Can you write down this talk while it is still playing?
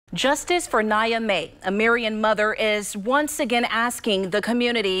Justice for Nya Mae. A Marion mother is once again asking the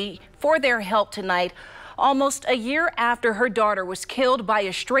community for their help tonight, almost a year after her daughter was killed by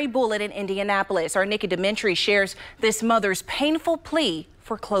a stray bullet in Indianapolis. Our Nikki Dementri shares this mother's painful plea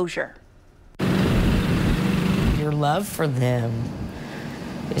for closure. Your love for them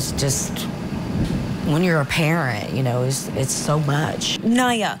is just, when you're a parent, you know, it's so much.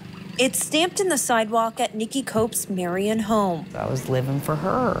 Nya. It's stamped in the sidewalk at Nya Cope's Marion home. I was living for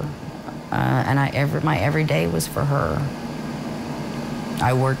her, and my every day was for her.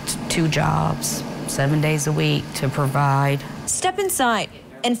 I worked 2 jobs, 7 days a week to provide. Step inside,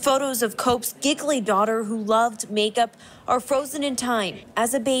 and photos of Cope's giggly daughter who loved makeup are frozen in time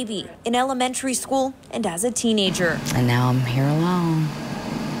as a baby, in elementary school, and as a teenager. And now I'm here alone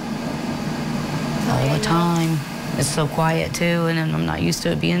all the time. It's so quiet too, and I'm not used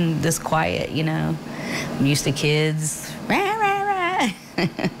to it being this quiet, you know. I'm used to kids. Rah, rah, rah.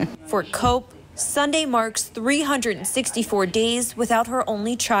 For Cope, Sunday marks 364 days without her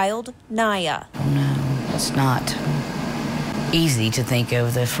only child, Nya. Oh no, it's not easy to think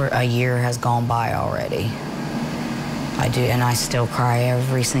of that for a year has gone by already. I do, and I still cry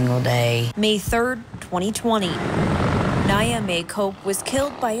every single day. May 3rd, 2020. Nya Mae Cope was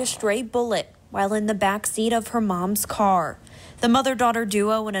killed by a stray bullet while in the back seat of her mom's car. The mother-daughter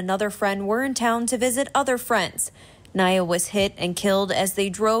duo and another friend were in town to visit other friends. Nya was hit and killed as they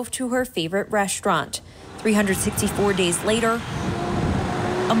drove to her favorite restaurant. 364 days later,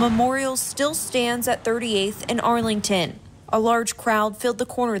 a memorial still stands at 38th and Arlington. A large crowd filled the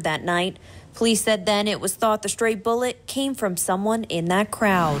corner that night. Police said then it was thought the stray bullet came from someone in that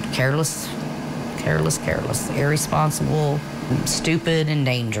crowd. Careless, irresponsible, stupid and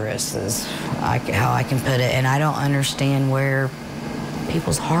dangerous is how I can put it. And I don't understand where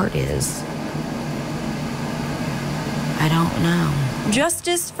people's heart is. I don't know.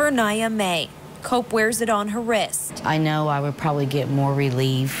 Justice for Nya Mae. Cope wears it on her wrist. I know I would probably get more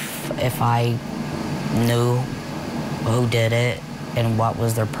relief if I knew who did it and what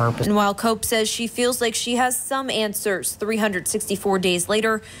was their purpose. And while Cope says she feels like she has some answers, 364 days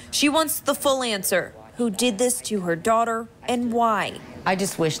later, she wants the full answer. Who did this to her daughter and why? I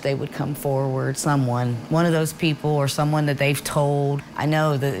just wish they would come forward, someone, one of those people or someone that they've told. I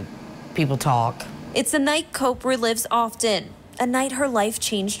know that people talk. It's a night Cope relives often, a night her life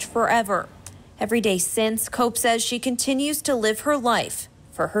changed forever. Every day since, Cope says she continues to live her life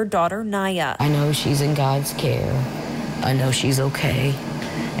for her daughter, Nya. I know she's in God's care. I know she's okay,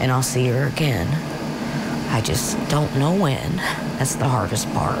 and I'll see her again. I just don't know when. That's the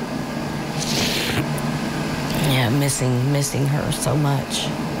hardest part. Yeah, missing her so much.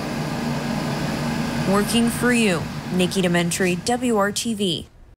 Working for you, Nikki Dementri, WRTV.